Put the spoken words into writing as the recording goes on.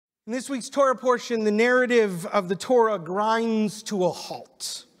In this week's Torah portion, the narrative of the Torah grinds to a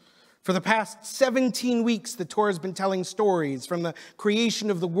halt. For the past 17 weeks, the Torah has been telling stories from the creation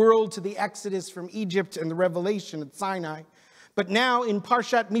of the world to the Exodus from Egypt and the revelation at Sinai. But now in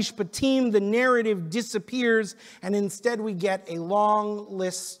Parshat Mishpatim, the narrative disappears, and instead we get a long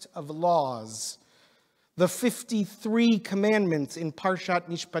list of laws. The 53 commandments in Parshat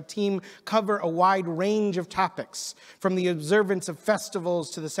Mishpatim cover a wide range of topics, from the observance of festivals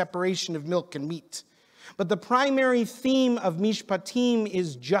to the separation of milk and meat. But the primary theme of Mishpatim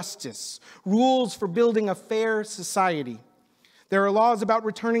is justice, rules for building a fair society. There are laws about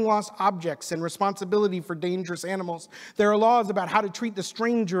returning lost objects and responsibility for dangerous animals. There are laws about how to treat the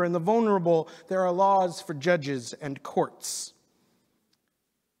stranger and the vulnerable. There are laws for judges and courts.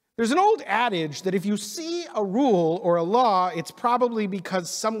 There's an old adage that if you see a rule or a law, it's probably because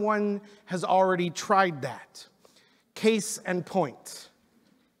someone has already tried that. Case and point.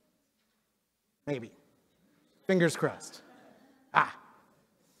 Maybe. Fingers crossed.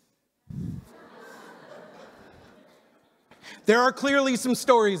 There are clearly some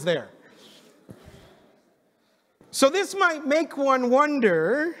stories there. So this might make one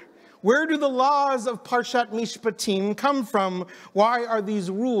wonder, where do the laws of Parshat Mishpatim come from? Why are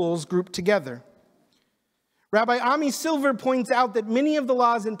these rules grouped together? Rabbi Ami Silver points out that many of the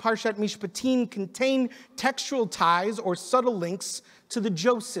laws in Parshat Mishpatim contain textual ties or subtle links to the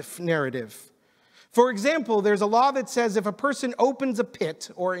Joseph narrative. For example, there's a law that says if a person opens a pit,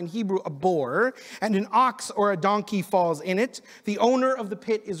 or in Hebrew, a bore, and an ox or a donkey falls in it, the owner of the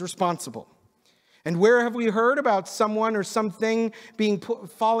pit is responsible. And where have we heard about someone or something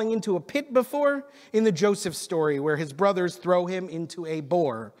falling into a pit before? In the Joseph story, where his brothers throw him into a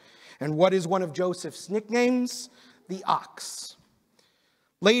bore. And what is one of Joseph's nicknames? The ox.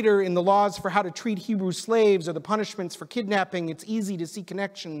 Later, in the laws for how to treat Hebrew slaves or the punishments for kidnapping, it's easy to see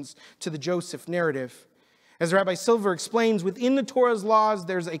connections to the Joseph narrative. As Rabbi Silver explains, within the Torah's laws,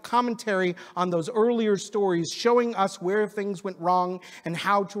 there's a commentary on those earlier stories showing us where things went wrong and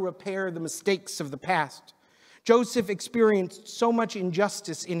how to repair the mistakes of the past. Joseph experienced so much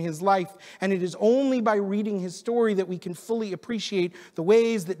injustice in his life, and it is only by reading his story that we can fully appreciate the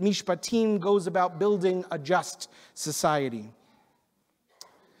ways that Mishpatim goes about building a just society.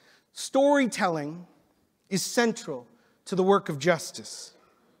 Storytelling is central to the work of justice.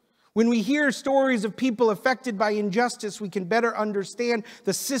 When we hear stories of people affected by injustice, we can better understand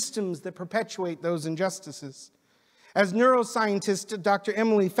the systems that perpetuate those injustices. As neuroscientist Dr.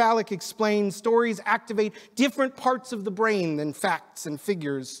 Emily Fallick explains, stories activate different parts of the brain than facts and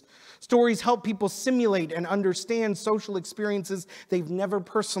figures. Stories help people simulate and understand social experiences they've never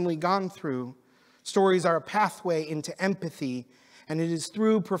personally gone through. Stories are a pathway into empathy, and it is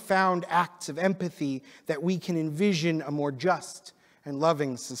through profound acts of empathy that we can envision a more just and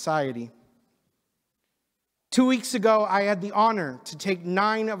loving society. 2 weeks ago, I had the honor to take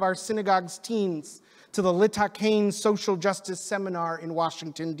 9 of our synagogue's teens to the Litakain Social Justice Seminar in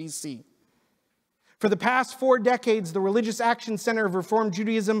Washington, D.C. For the past 4 decades, the Religious Action Center of Reform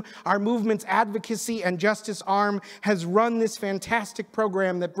Judaism, our movement's advocacy and justice arm, has run this fantastic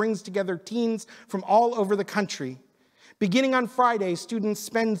program that brings together teens from all over the country. Beginning on Friday, students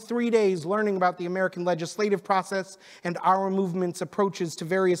spend 3 days learning about the American legislative process and our movement's approaches to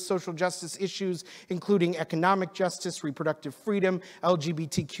various social justice issues, including economic justice, reproductive freedom,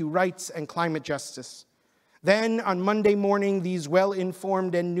 LGBTQ rights, and climate justice. Then, on Monday morning, these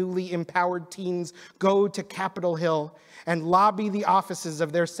well-informed and newly empowered teens go to Capitol Hill and lobby the offices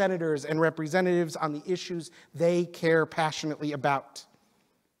of their senators and representatives on the issues they care passionately about.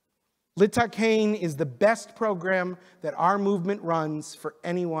 Litakain is the best program that our movement runs for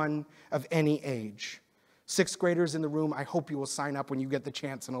anyone of any age. 6th graders in the room, I hope you will sign up when you get the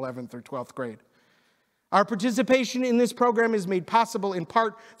chance in 11th or 12th grade. Our participation in this program is made possible in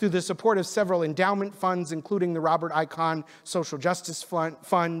part through the support of several endowment funds, including the Robert I. Kahn Social Justice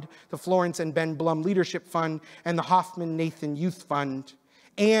Fund, the Florence and Ben Blum Leadership Fund, and the Hoffman Nathan Youth Fund.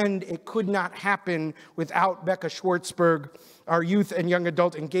 And it could not happen without Becca Schwartzberg, our youth and young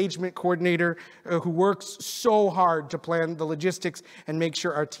adult engagement coordinator, who works so hard to plan the logistics and make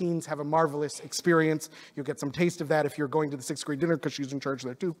sure our teens have a marvelous experience. You'll get some taste of that if you're going to the 6th grade dinner, because she's in charge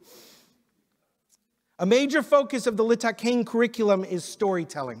there too. A major focus of the Litakain curriculum is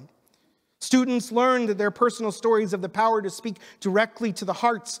storytelling. Students learn that their personal stories have the power to speak directly to the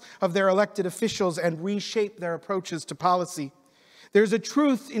hearts of their elected officials and reshape their approaches to policy. There's a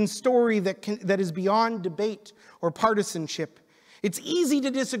truth in story that is beyond debate or partisanship. It's easy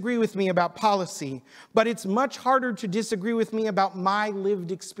to disagree with me about policy, but it's much harder to disagree with me about my lived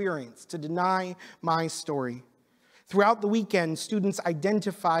experience, to deny my story. Throughout the weekend, students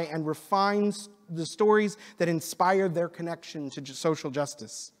identify and refine the stories that inspire their connection to social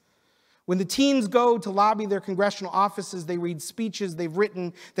justice. When the teens go to lobby their congressional offices, they read speeches they've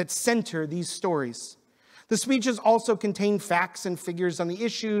written that center these stories. The speeches also contain facts and figures on the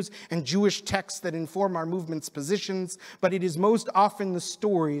issues and Jewish texts that inform our movement's positions, but it is most often the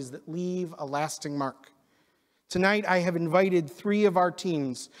stories that leave a lasting mark. Tonight, I have invited 3 of our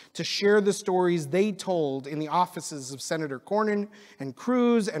teams to share the stories they told in the offices of Senator Cornyn and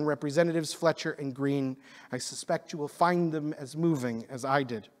Cruz and Representatives Fletcher and Green. I suspect you will find them as moving as I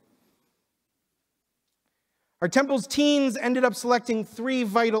did. Our temple's teens ended up selecting 3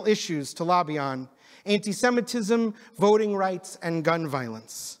 vital issues to lobby on: anti-Semitism, voting rights, and gun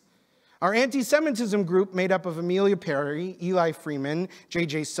violence. Our anti-Semitism group, made up of Amelia Perry, Eli Freeman,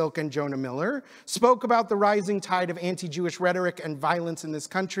 J.J. Silk, and Jonah Miller, spoke about the rising tide of anti-Jewish rhetoric and violence in this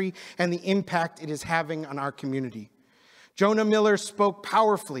country and the impact it is having on our community. Jonah Miller spoke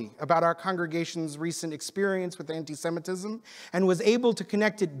powerfully about our congregation's recent experience with anti-Semitism and was able to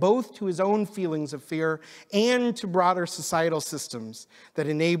connect it both to his own feelings of fear and to broader societal systems that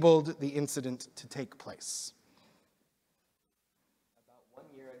enabled the incident to take place. About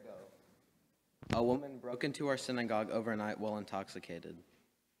 1 year ago, a woman broke into our synagogue overnight while intoxicated.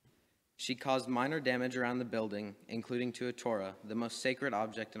 She caused minor damage around the building, including to a Torah, the most sacred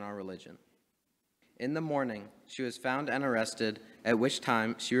object in our religion. In the morning, she was found and arrested, at which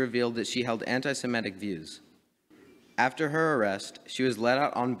time she revealed that she held anti-Semitic views. After her arrest, she was let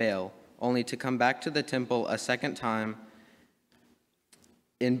out on bail, only to come back to the temple a second time.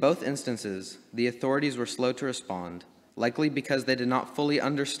 In both instances, the authorities were slow to respond, likely because they did not fully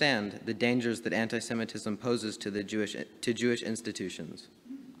understand the dangers that anti-Semitism poses to Jewish institutions.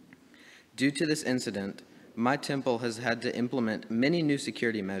 Due to this incident, my temple has had to implement many new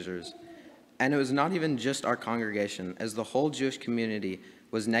security measures, and it was not even just our congregation, as the whole Jewish community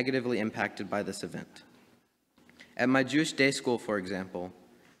was negatively impacted by this event. At my Jewish day school, for example,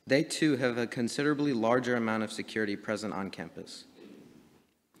 they too have a considerably larger amount of security present on campus.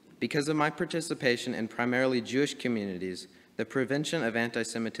 Because of my participation in primarily Jewish communities, the prevention of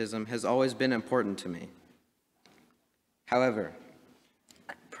anti-Semitism has always been important to me. However,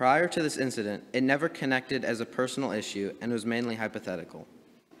 prior to this incident, it never connected as a personal issue and was mainly hypothetical.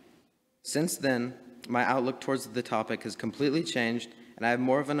 Since then, my outlook towards the topic has completely changed, and I have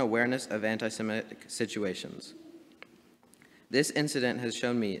more of an awareness of anti-Semitic situations. This incident has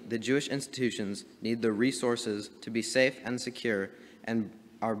shown me that Jewish institutions need the resources to be safe and secure, and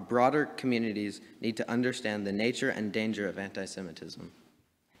our broader communities need to understand the nature and danger of anti-Semitism.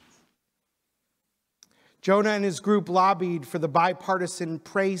 Jonah and his group lobbied for the bipartisan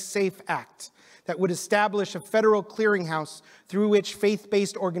Pray Safe Act that would establish a federal clearinghouse through which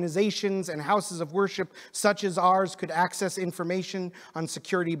faith-based organizations and houses of worship such as ours could access information on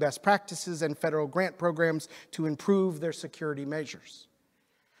security best practices and federal grant programs to improve their security measures.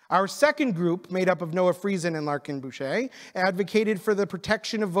 Our second group, made up of Noah Friesen and Larkin Boucher, advocated for the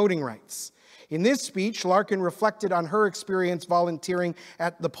protection of voting rights. In this speech, Larkin reflected on her experience volunteering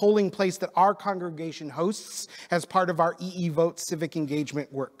at the polling place that our congregation hosts as part of our EE Vote civic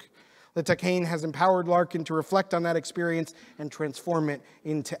engagement work. Lita Kane has empowered Larkin to reflect on that experience and transform it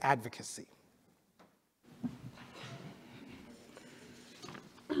into advocacy.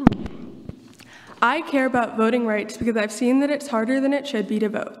 I care about voting rights because I've seen that it's harder than it should be to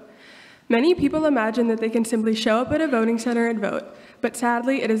vote. Many people imagine that they can simply show up at a voting center and vote, but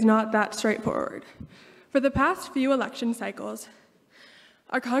sadly, it is not that straightforward. For the past few election cycles,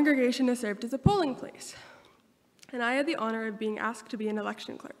 our congregation has served as a polling place, and I had the honor of being asked to be an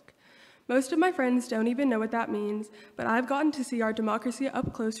election clerk. Most of my friends don't even know what that means, but I've gotten to see our democracy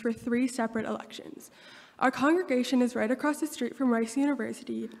up close for 3 separate elections. Our congregation is right across the street from Rice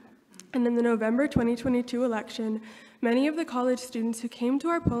University, and in the November 2022 election, many of the college students who came to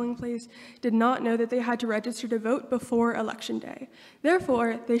our polling place did not know that they had to register to vote before Election Day.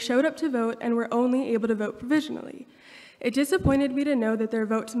 Therefore, they showed up to vote and were only able to vote provisionally. It disappointed me to know that their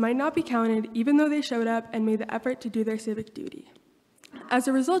votes might not be counted even though they showed up and made the effort to do their civic duty. As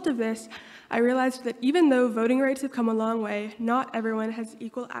a result of this, I realized that even though voting rights have come a long way, not everyone has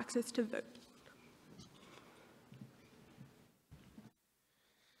equal access to vote.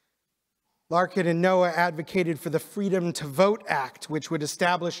 Larkin and Noah advocated for the Freedom to Vote Act, which would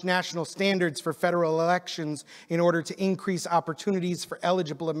establish national standards for federal elections in order to increase opportunities for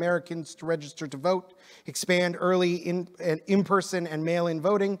eligible Americans to register to vote, expand early in-person and mail-in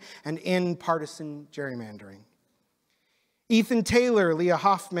voting, and end partisan gerrymandering. Ethan Taylor, Leah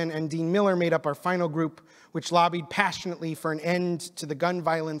Hoffman, and Dean Miller made up our final group, which lobbied passionately for an end to the gun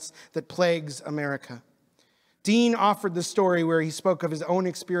violence that plagues America. Dean offered the story where he spoke of his own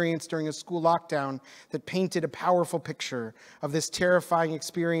experience during a school lockdown that painted a powerful picture of this terrifying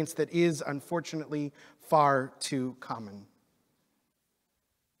experience that is, unfortunately, far too common.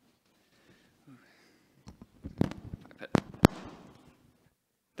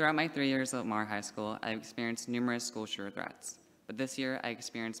 Throughout my 3 years at Lamar High School, I've experienced numerous school shooter threats, but this year I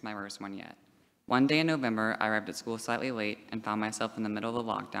experienced my worst one yet. One day in November, I arrived at school slightly late and found myself in the middle of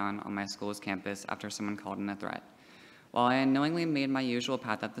the lockdown on my school's campus after someone called in a threat. While I unknowingly made my usual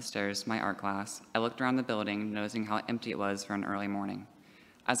path up the stairs to my art class, I looked around the building, noticing how empty it was for an early morning.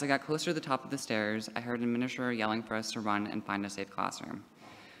 As I got closer to the top of the stairs, I heard an administrator yelling for us to run and find a safe classroom.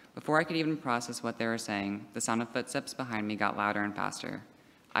 Before I could even process what they were saying, the sound of footsteps behind me got louder and faster.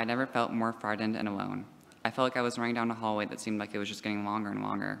 I never felt more frightened and alone. I felt like I was running down a hallway that seemed like it was just getting longer and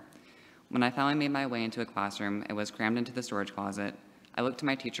longer. When I finally made my way into a classroom, it was crammed into the storage closet. I looked to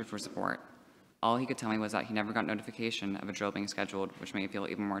my teacher for support. All he could tell me was that he never got notification of a drill being scheduled, which made me feel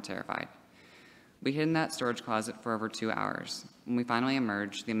even more terrified. We hid in that storage closet for over 2 hours. When we finally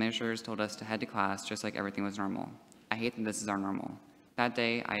emerged, the administrators told us to head to class just like everything was normal. I hate that this is our normal. That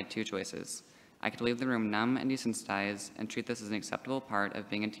day, I had two choices. I could leave the room numb and desensitized and treat this as an acceptable part of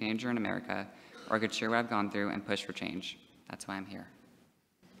being a teenager in America, or I could share what I've gone through and push for change. That's why I'm here.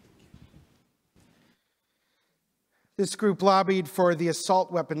 This group lobbied for the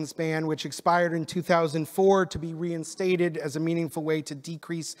assault weapons ban, which expired in 2004, to be reinstated as a meaningful way to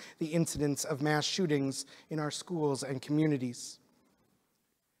decrease the incidence of mass shootings in our schools and communities.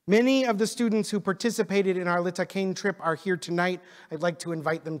 Many of the students who participated in our Litakain trip are here tonight. I'd like to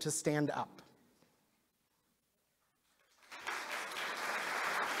invite them to stand up.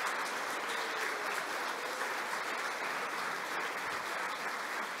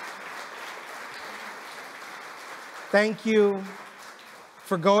 Thank you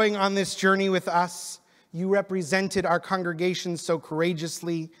for going on this journey with us. You represented our congregation so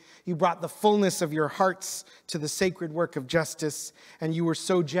courageously. You brought the fullness of your hearts to the sacred work of justice, and you were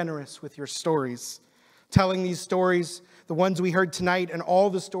so generous with your stories. Telling these stories, the ones we heard tonight and all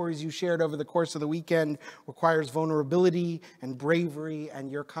the stories you shared over the course of the weekend, requires vulnerability and bravery, and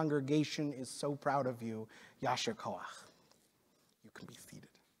your congregation is so proud of you. Yasher Koach. You can be seated.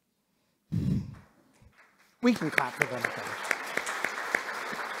 We can clap for them.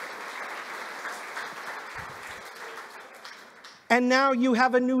 And now you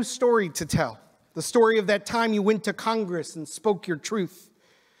have a new story to tell. The story of that time you went to Congress and spoke your truth.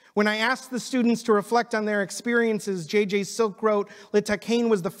 When I asked the students to reflect on their experiences, J.J. Silk wrote, Litakain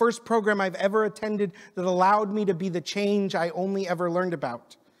was the first program I've ever attended that allowed me to be the change I only ever learned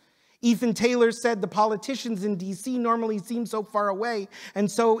about. Ethan Taylor said the politicians in D.C. normally seem so far away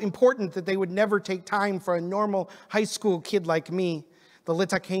and so important that they would never take time for a normal high school kid like me. The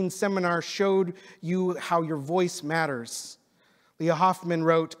Litakain seminar showed you how your voice matters. Leah Hoffman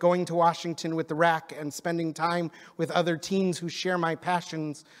wrote, going to Washington with the RAC and spending time with other teens who share my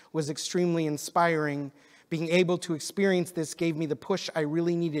passions was extremely inspiring. Being able to experience this gave me the push I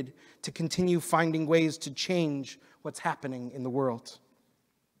really needed to continue finding ways to change what's happening in the world.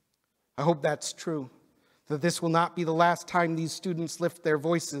 I hope that's true, that this will not be the last time these students lift their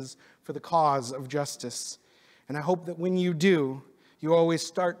voices for the cause of justice. And I hope that when you do, you always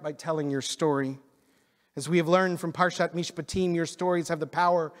start by telling your story. As we have learned from Parshat Mishpatim, your stories have the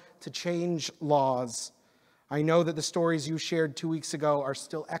power to change laws. I know that the stories you shared 2 weeks ago are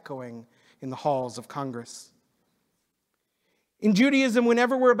still echoing in the halls of Congress. In Judaism,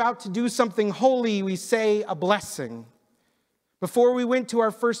 whenever we're about to do something holy, we say a blessing. Before we went to our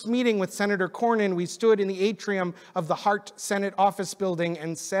first meeting with Senator Cornyn, we stood in the atrium of the Hart Senate office building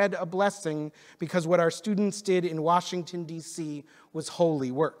and said a blessing because what our students did in Washington, D.C. was holy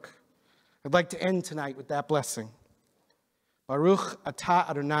work. I'd like to end tonight with that blessing. Baruch atah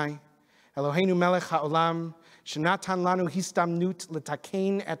Adonai, Eloheinu melech haolam, shenatan lanu histamnut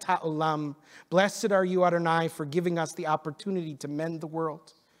litakein et haolam. Blessed are you, Adonai, for giving us the opportunity to mend the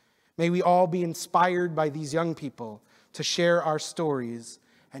world. May we all be inspired by these young people to share our stories,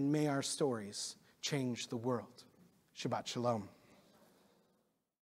 and may our stories change the world. Shabbat Shalom.